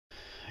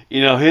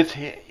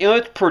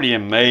it's pretty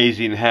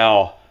amazing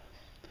how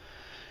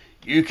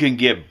you can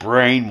get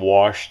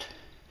brainwashed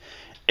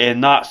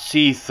and not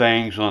see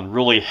things on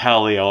really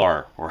how they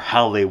are or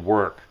how they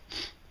work.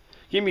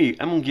 I'm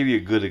gonna give you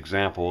a good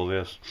example of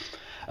this.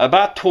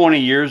 About 20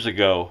 years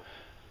ago,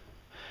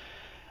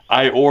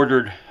 I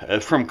ordered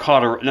from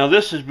Colorado. Now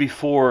this is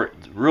before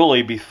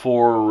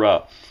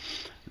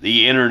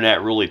the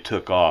internet really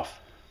took off.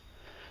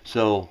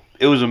 So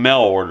it was a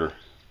mail order.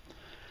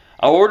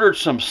 I ordered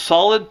some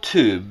solid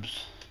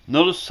tubes.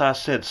 Notice I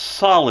said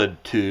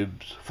solid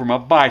tubes for my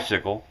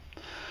bicycle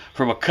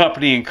from a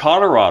company in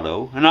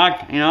Colorado, and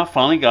I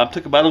finally got them.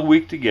 Took about a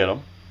week to get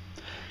them.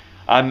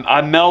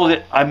 I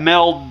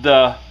mailed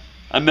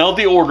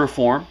the order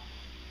form,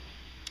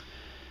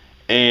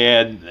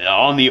 and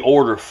on the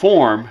order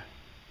form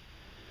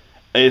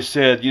it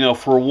said,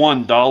 for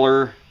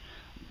 $1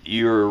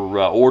 your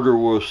order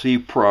will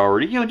receive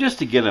priority, just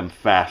to get them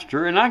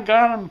faster. And I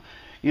got them,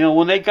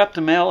 when they got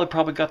the mail, they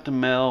probably got the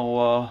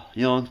mail,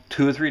 in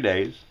 2 or 3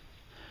 days.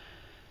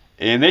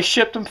 And they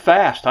shipped them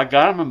fast. I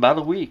got them in about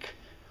a week.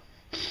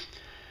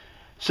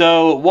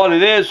 So what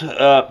it is, you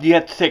have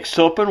to take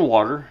soap and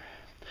water.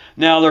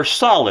 Now they're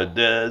solid.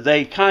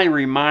 They kind of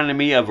reminded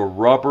me of a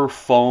rubber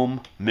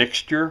foam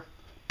mixture.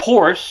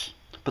 Porous,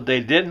 but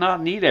they did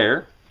not need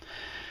air.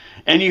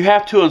 And you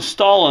have to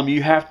install them.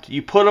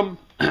 You put them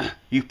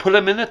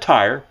in the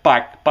tire,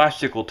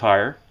 bicycle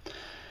tire,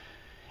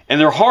 and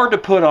they're hard to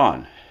put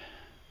on.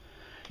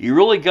 You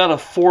really got to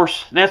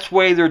force. And that's the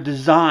way they're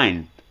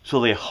designed,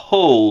 so they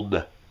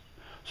hold.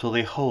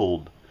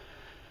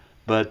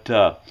 But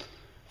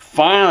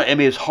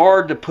finally, it's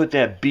hard to put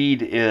that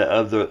bead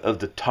of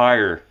the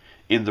tire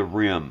in the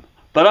rim.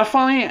 But I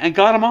finally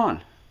got them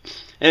on,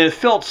 and it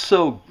felt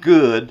so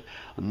good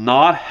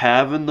not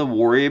having to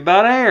worry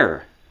about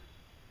air.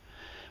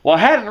 Well, I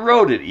hadn't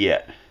rode it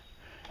yet.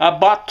 I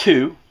bought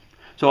 2,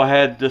 so I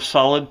had the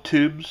solid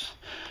tubes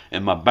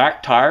in my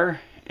back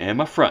tire and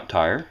my front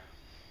tire.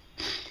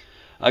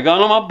 I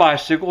got on my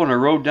bicycle and I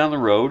rode down the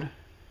road.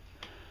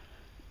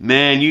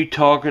 Man, you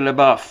talking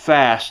about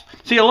fast.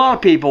 See, a lot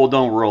of people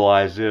don't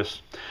realize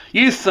this.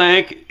 You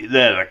think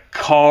that a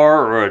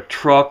car or a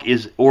truck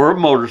or a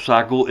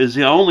motorcycle is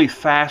the only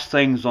fast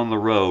things on the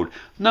road.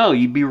 No,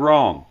 you'd be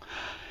wrong.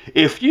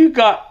 If you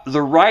got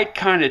the right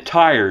kind of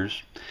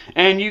tires,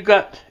 and you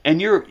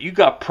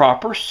got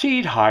proper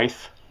seat height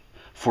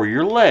for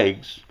your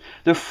legs,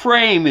 the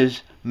frame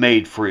is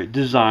made for it,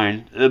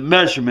 designed,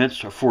 measurements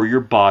for your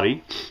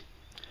body.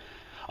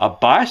 A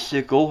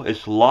bicycle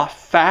is a lot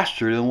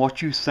faster than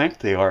what you think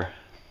they are.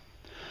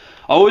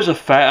 I was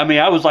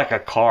like a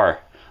car.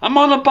 I'm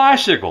on a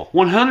bicycle,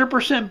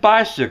 100%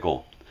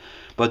 bicycle.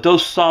 But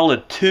those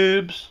solid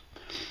tubes,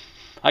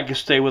 I could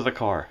stay with a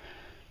car.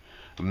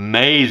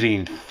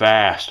 Amazing,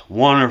 fast,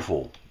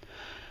 wonderful.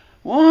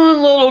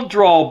 One little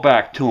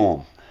drawback to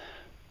them.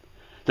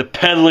 The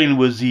pedaling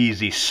was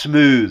easy,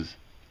 smooth.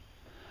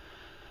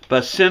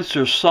 But since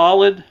they're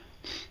solid,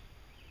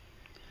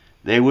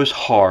 they was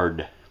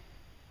hard.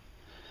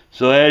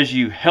 So as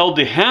you held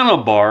the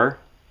handlebar,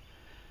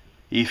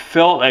 you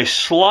felt a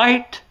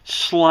slight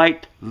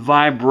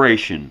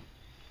vibration.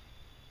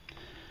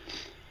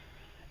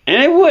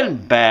 And it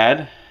wasn't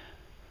bad.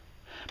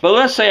 But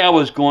let's say I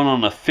was going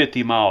on a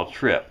 50-mile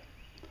trip.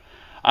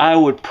 I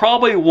would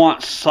probably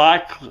want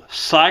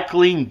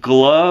cycling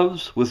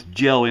gloves with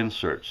gel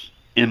inserts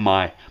in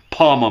my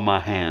palm of my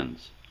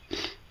hands.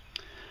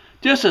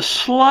 Just a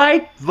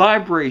slight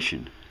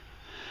vibration.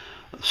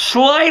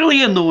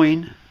 Slightly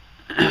annoying,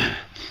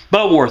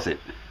 but worth it.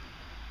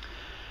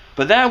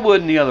 But that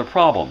wasn't the other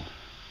problem.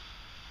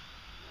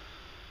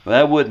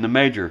 That wasn't the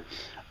major.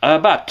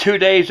 About 2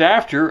 days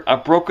after, I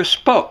broke a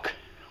spoke.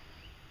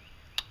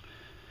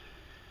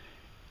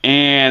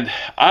 And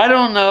I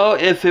don't know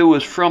if it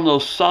was from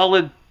those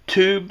solid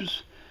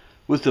tubes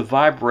with the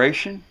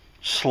vibration,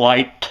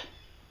 slight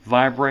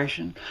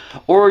vibration,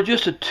 or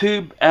just a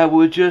tube that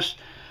was just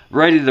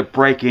ready to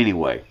break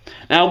anyway.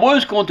 Now I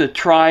was going to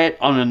try it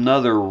on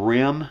another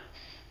rim.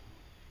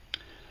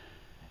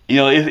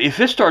 If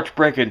it starts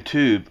breaking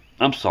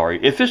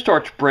if it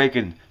starts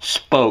breaking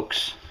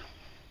spokes,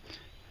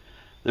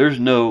 there's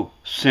no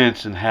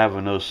sense in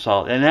having those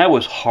solid. And that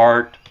was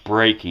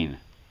heartbreaking.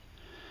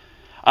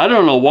 I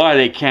don't know why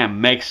they can't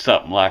make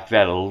something like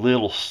that a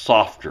little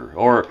softer,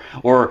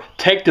 or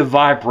take the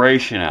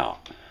vibration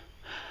out.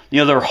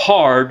 They're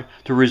hard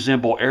to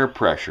resemble air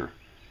pressure.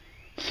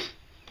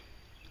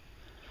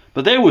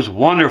 But they was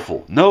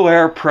wonderful. No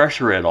air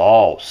pressure at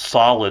all.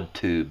 Solid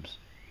tubes.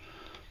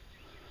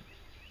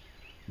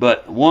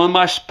 But one of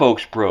my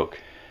spokes broke.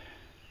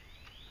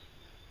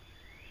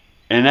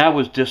 And that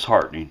was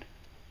disheartening.